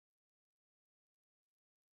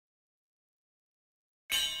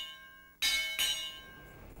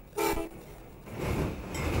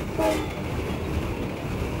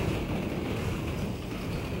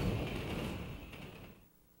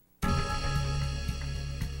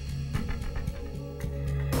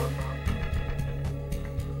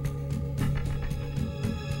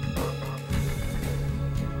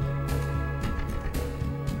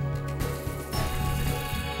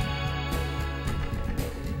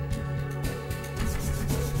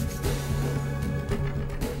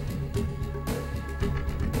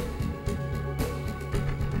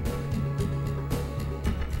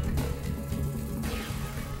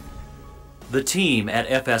The team at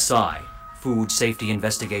FSI, Food Safety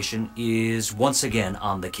Investigation, is once again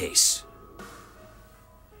on the case.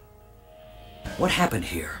 What happened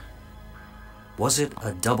here? Was it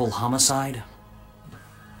a double homicide?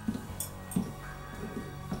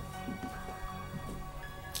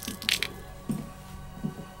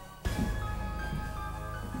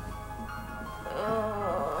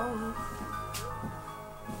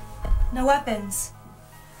 No weapons.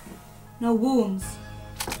 No wounds.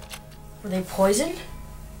 Were they poisoned?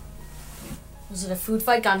 Was it a food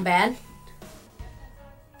fight gone bad?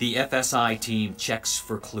 The FSI team checks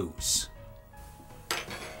for clues.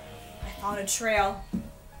 I found a trail.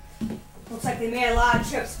 Looks like they made a lot of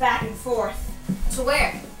trips back and forth. To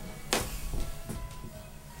where?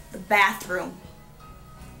 The bathroom.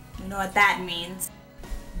 You know what that means.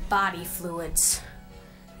 Body fluids.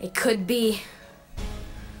 It could be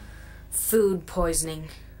food poisoning.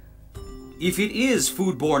 If it is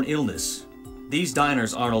foodborne illness, these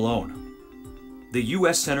diners aren't alone. The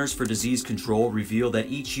U.S. Centers for Disease Control reveal that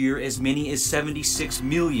each year as many as 76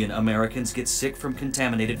 million Americans get sick from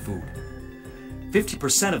contaminated food.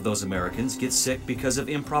 50% of those Americans get sick because of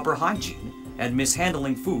improper hygiene and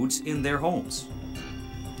mishandling foods in their homes.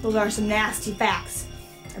 Those are some nasty facts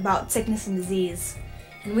about sickness and disease.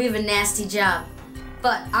 And we have a nasty job.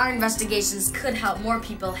 But our investigations could help more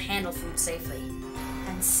people handle food safely.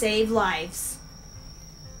 And save lives.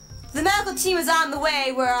 The medical team is on the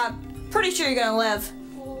way where I'm pretty sure you're gonna live.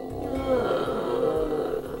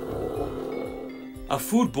 A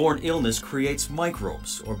foodborne illness creates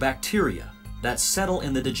microbes or bacteria that settle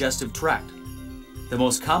in the digestive tract. The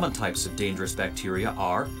most common types of dangerous bacteria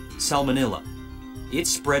are Salmonella. It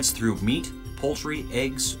spreads through meat, poultry,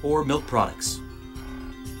 eggs, or milk products.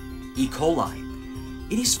 E. coli.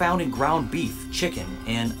 It is found in ground beef, chicken,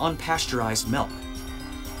 and unpasteurized milk.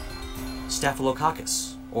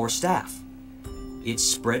 Staphylococcus, or staph. It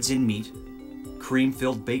spreads in meat,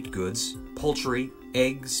 cream-filled baked goods, poultry,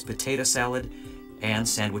 eggs, potato salad, and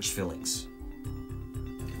sandwich fillings.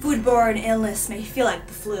 Foodborne illness may feel like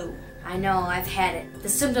the flu. I know, I've had it. The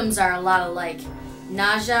symptoms are a lot alike.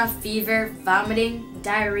 Nausea, fever, vomiting,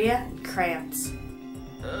 diarrhea, and cramps.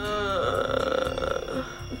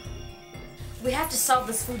 We have to solve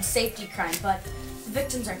this food safety crime, but the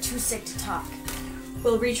victims are too sick to talk.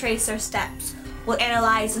 We'll retrace their steps. We'll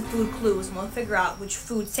analyze the food clues and we'll figure out which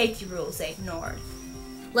food safety rules they ignored.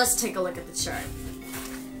 Let's take a look at the chart.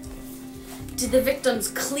 Did the victims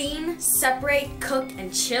clean, separate, cook,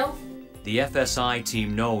 and chill? The FSI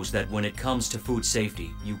team knows that when it comes to food safety,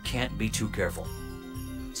 you can't be too careful.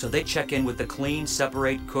 So they check in with the Clean,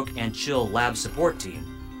 Separate, Cook, and Chill lab support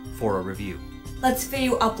team for a review. Let's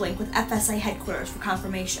video uplink with FSI headquarters for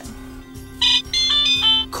confirmation.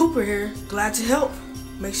 Cooper here, glad to help.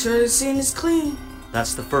 Make sure the scene is clean.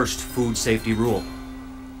 That's the first food safety rule.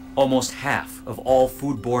 Almost half of all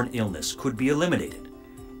foodborne illness could be eliminated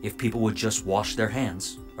if people would just wash their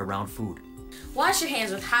hands around food. Wash your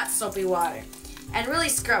hands with hot soapy water and really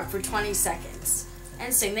scrub for 20 seconds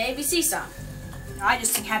and sing the ABC song. I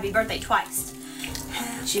just sing happy birthday twice.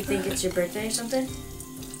 Do you think it's your birthday or something?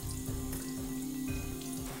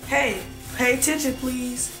 Hey, pay attention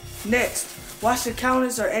please. Next, wash the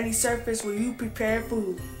counters or any surface where you prepare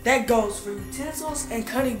food. That goes for utensils and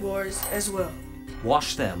cutting boards as well.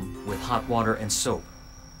 Wash them with hot water and soap,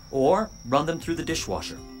 or run them through the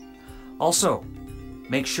dishwasher. Also,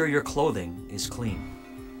 make sure your clothing is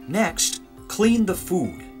clean. Next, clean the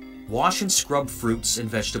food. Wash and scrub fruits and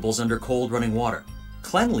vegetables under cold running water.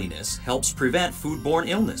 Cleanliness helps prevent foodborne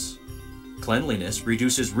illness. Cleanliness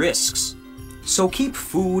reduces risks. So keep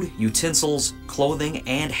food, utensils, clothing,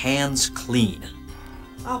 and hands clean.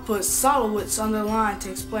 I'll put Solowitz on the line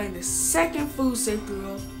to explain the second food safety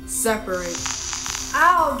rule, separate.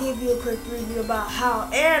 I'll give you a quick review about how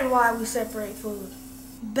and why we separate food.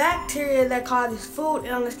 Bacteria that causes food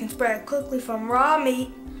illness can spread quickly from raw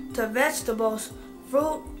meat to vegetables,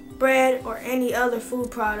 fruit, bread, or any other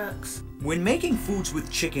food products. When making foods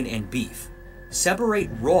with chicken and beef,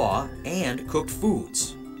 separate raw and cooked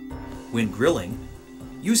foods. When grilling,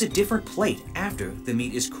 use a different plate after the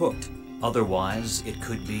meat is cooked. Otherwise, it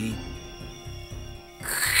could be...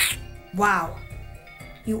 Wow,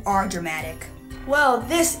 you are dramatic. Well,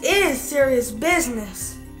 this is serious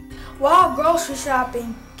business. While grocery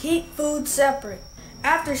shopping, keep food separate.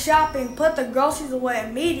 After shopping, put the groceries away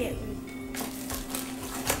immediately.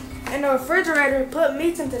 In the refrigerator, put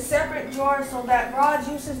meats into separate drawers so that raw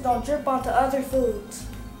juices don't drip onto other foods.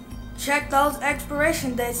 Check those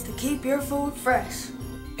expiration dates to keep your food fresh.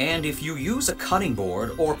 And if you use a cutting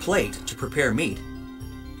board or plate to prepare meat,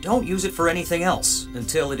 don't use it for anything else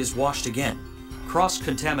until it is washed again.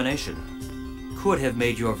 Cross-contamination could have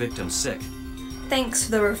made your victim sick. Thanks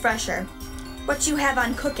for the refresher. What you have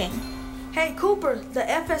on cooking? Hey Cooper, the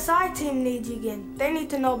FSI team needs you again. They need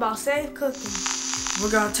to know about safe cooking.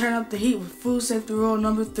 We're gonna turn up the heat with food safety rule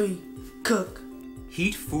number 3. Cook.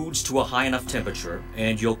 Heat foods to a high enough temperature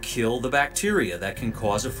and you'll kill the bacteria that can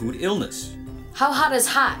cause a food illness. How hot is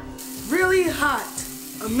hot? Really hot.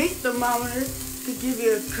 A meat thermometer could give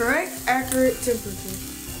you a correct, accurate temperature.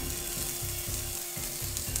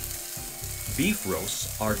 Beef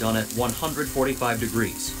roasts are done at 145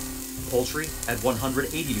 degrees, poultry at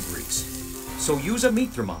 180 degrees. So use a meat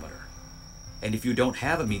thermometer. And if you don't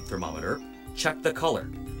have a meat thermometer, check the color.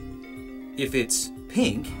 If it's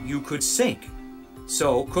pink, you could sink.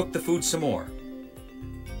 So cook the food some more.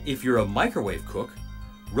 If you're a microwave cook,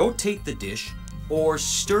 rotate the dish or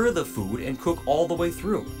stir the food and cook all the way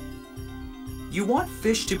through. You want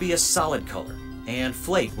fish to be a solid color and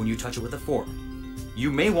flake when you touch it with a fork. You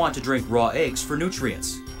may want to drink raw eggs for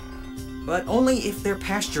nutrients, but only if they're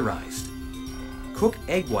pasteurized. Cook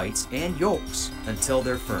egg whites and yolks until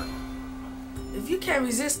they're firm. If you can't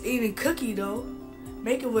resist eating cookie dough,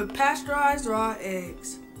 make it with pasteurized raw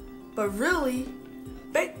eggs. But really,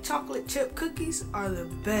 baked chocolate chip cookies are the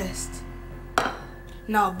best.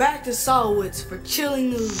 Now back to Solowitz for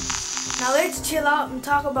chilling news. Now let's chill out and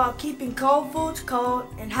talk about keeping cold foods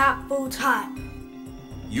cold and hot foods hot.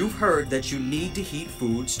 You've heard that you need to heat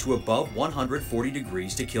foods to above 140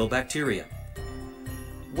 degrees to kill bacteria.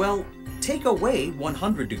 Well, take away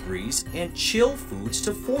 100 degrees and chill foods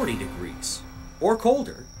to 40 degrees, or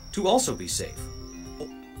colder, to also be safe.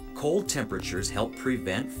 Cold temperatures help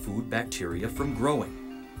prevent food bacteria from growing.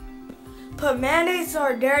 Put mayonnaise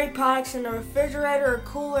or dairy products in the refrigerator or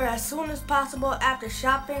cooler as soon as possible after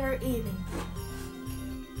shopping or eating.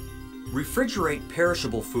 Refrigerate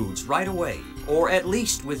perishable foods right away, or at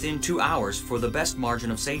least within 2 hours for the best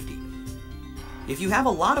margin of safety. If you have a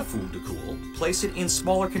lot of food to cool, place it in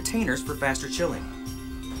smaller containers for faster chilling.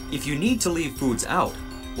 If you need to leave foods out,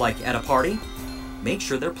 like at a party, make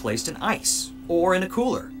sure they're placed in ice or in a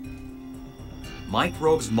cooler.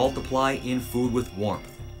 Microbes multiply in food with warmth,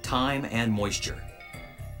 time, and moisture.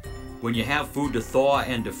 When you have food to thaw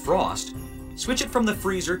and defrost, switch it from the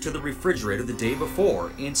freezer to the refrigerator the day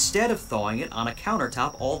before instead of thawing it on a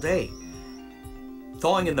countertop all day.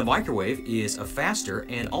 Thawing in the microwave is a faster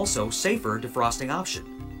and also safer defrosting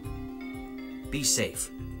option. Be safe,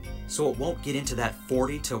 so it won't get into that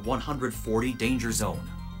 40 to 140 danger zone.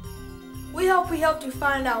 We hope we helped you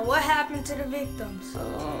find out what happened to the victims.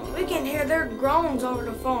 We can hear their groans over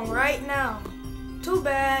the phone right now. Too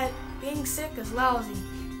bad, being sick is lousy.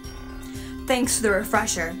 Thanks for the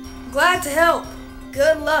refresher. Glad to help.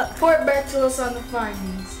 Good luck. Report back to us on the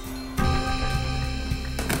findings.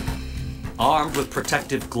 Armed with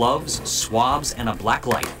protective gloves, swabs, and a black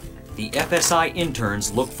light, the FSI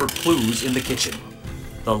interns look for clues in the kitchen,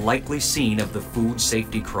 the likely scene of the food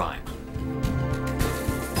safety crime.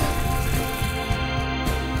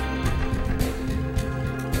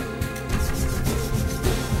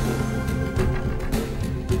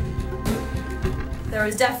 There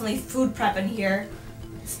was definitely food prep in here.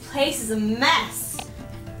 This place is a mess.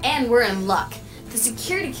 And we're in luck. The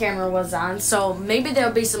security camera was on, so maybe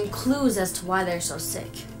there'll be some clues as to why they're so sick.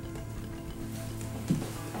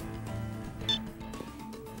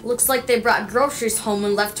 Looks like they brought groceries home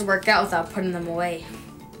and left to work out without putting them away.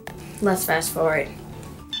 Let's fast forward.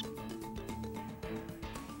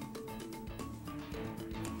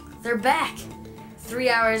 They're back. 3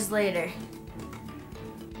 hours later.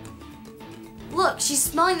 Look, she's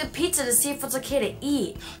smelling the pizza to see if it's okay to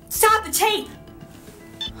eat. Stop the tape!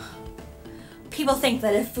 People think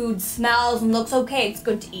that if food smells and looks okay, it's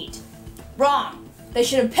good to eat. Wrong. They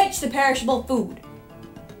should have pitched the perishable food.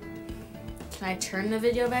 Can I turn the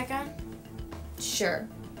video back on? Sure.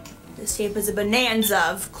 This tape is a bonanza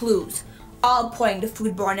of clues, all pointing to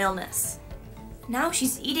foodborne illness. Now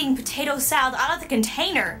she's eating potato salad out of the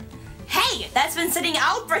container. Hey, that's been sitting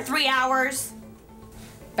out for 3 hours.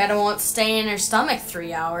 Bet it won't stay in her stomach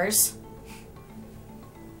 3 hours.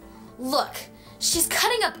 Look, she's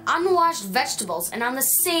cutting up unwashed vegetables and on the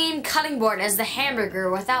same cutting board as the hamburger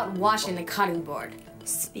without washing the cutting board.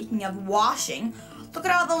 Speaking of washing, look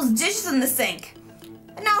at all those dishes in the sink.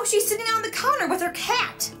 And now she's sitting on the counter with her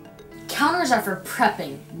cat. Counters are for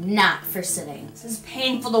prepping, not for sitting. This is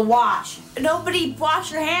painful to watch. Nobody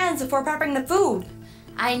washed their hands before prepping the food.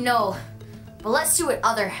 I know, but let's see what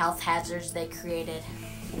other health hazards they created.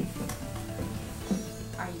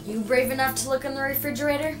 Are you brave enough to look in the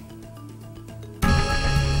refrigerator?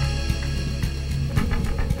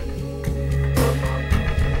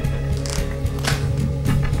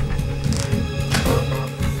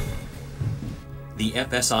 the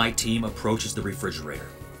FSI team approaches the refrigerator.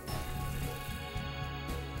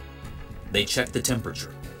 They check the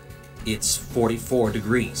temperature. It's 44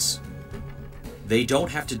 degrees. They don't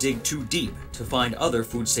have to dig too deep to find other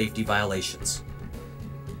food safety violations.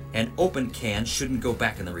 An open can shouldn't go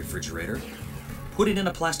back in the refrigerator. Put it in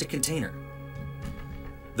a plastic container.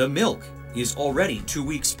 The milk is already 2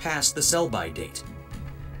 weeks past the sell-by date.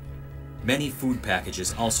 Many food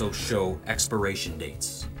packages also show expiration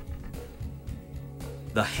dates.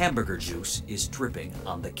 The hamburger juice is dripping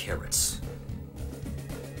on the carrots.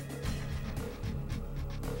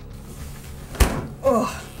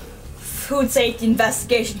 Ugh. Food safety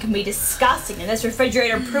investigation can be disgusting, and this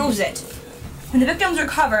refrigerator proves it. When the victims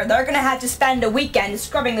recover, they're gonna have to spend a weekend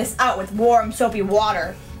scrubbing this out with warm, soapy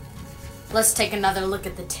water. Let's take another look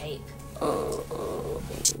at the tape.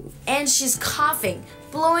 And she's coughing,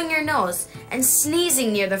 blowing her nose, and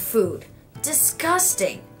sneezing near the food.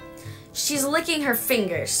 Disgusting. She's licking her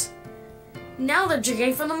fingers. Now they're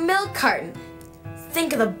drinking from the milk carton.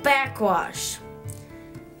 Think of the backwash.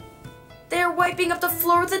 They're wiping up the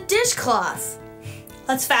floor with a dishcloth.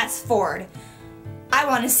 Let's fast forward. I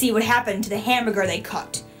want to see what happened to the hamburger they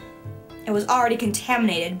cooked. It was already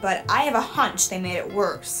contaminated, but I have a hunch they made it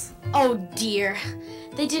worse. Oh dear.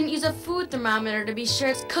 They didn't use a food thermometer to be sure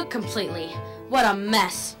it's cooked completely. What a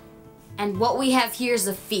mess. And what we have here is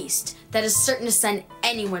a feast that is certain to send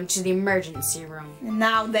anyone to the emergency room. And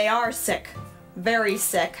now they are sick. Very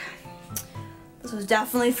sick. This was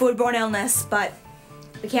definitely foodborne illness, but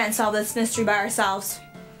we can't solve this mystery by ourselves.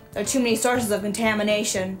 There are too many sources of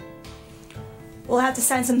contamination. We'll have to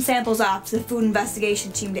send some samples off to the food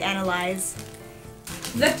investigation team to analyze.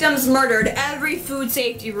 Victims murdered every food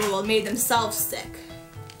safety rule and made themselves sick.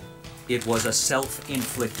 It was a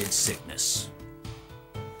self-inflicted sickness.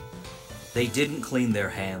 They didn't clean their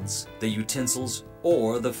hands, the utensils,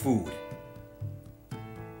 or the food.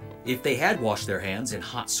 If they had washed their hands in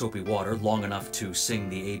hot soapy water long enough to sing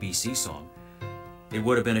the ABC song, it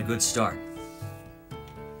would have been a good start.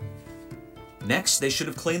 Next, they should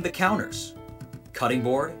have cleaned the counters, cutting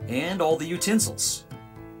board, and all the utensils.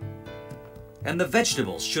 And the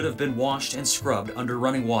vegetables should have been washed and scrubbed under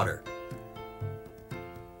running water.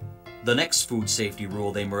 The next food safety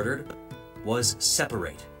rule they murdered was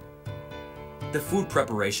separate. The food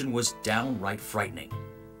preparation was downright frightening.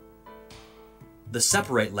 The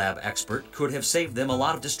Separate Lab expert could have saved them a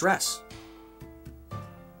lot of distress.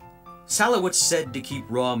 Salowitz said to keep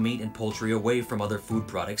raw meat and poultry away from other food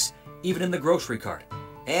products, even in the grocery cart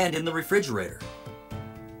and in the refrigerator.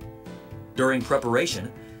 During preparation,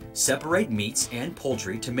 separate meats and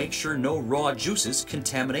poultry to make sure no raw juices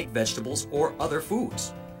contaminate vegetables or other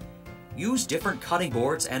foods. Use different cutting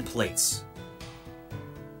boards and plates.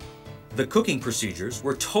 The cooking procedures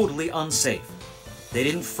were totally unsafe. They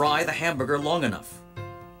didn't fry the hamburger long enough.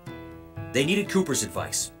 They needed Cooper's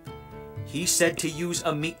advice. He said to use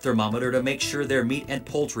a meat thermometer to make sure their meat and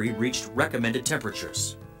poultry reached recommended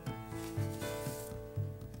temperatures.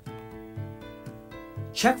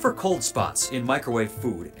 Check for cold spots in microwave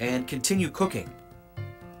food and continue cooking.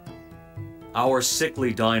 Our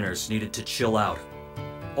sickly diners needed to chill out.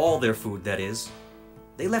 All their food, that is.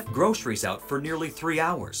 They left groceries out for nearly 3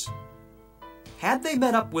 hours. Had they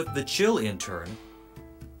met up with the chill intern,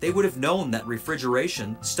 they would have known that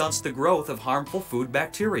refrigeration stunts the growth of harmful food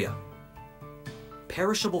bacteria.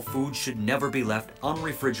 Perishable food should never be left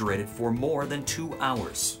unrefrigerated for more than 2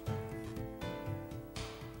 hours.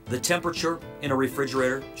 The temperature in a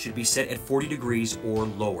refrigerator should be set at 40 degrees or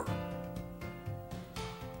lower.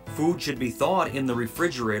 Food should be thawed in the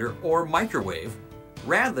refrigerator or microwave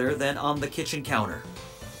rather than on the kitchen counter.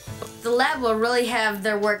 The lab will really have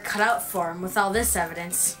their work cut out for them with all this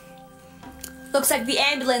evidence. Looks like the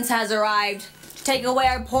ambulance has arrived to take away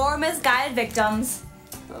our poor misguided victims.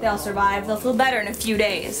 They'll survive. They'll feel better in a few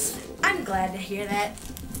days. I'm glad to hear that.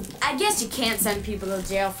 I guess you can't send people to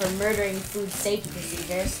jail for murdering food safety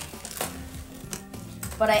procedures.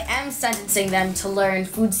 But I am sentencing them to learn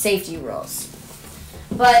food safety rules.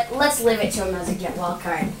 But let's leave it to them as a get well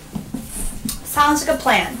card. Sounds like a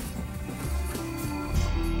plan.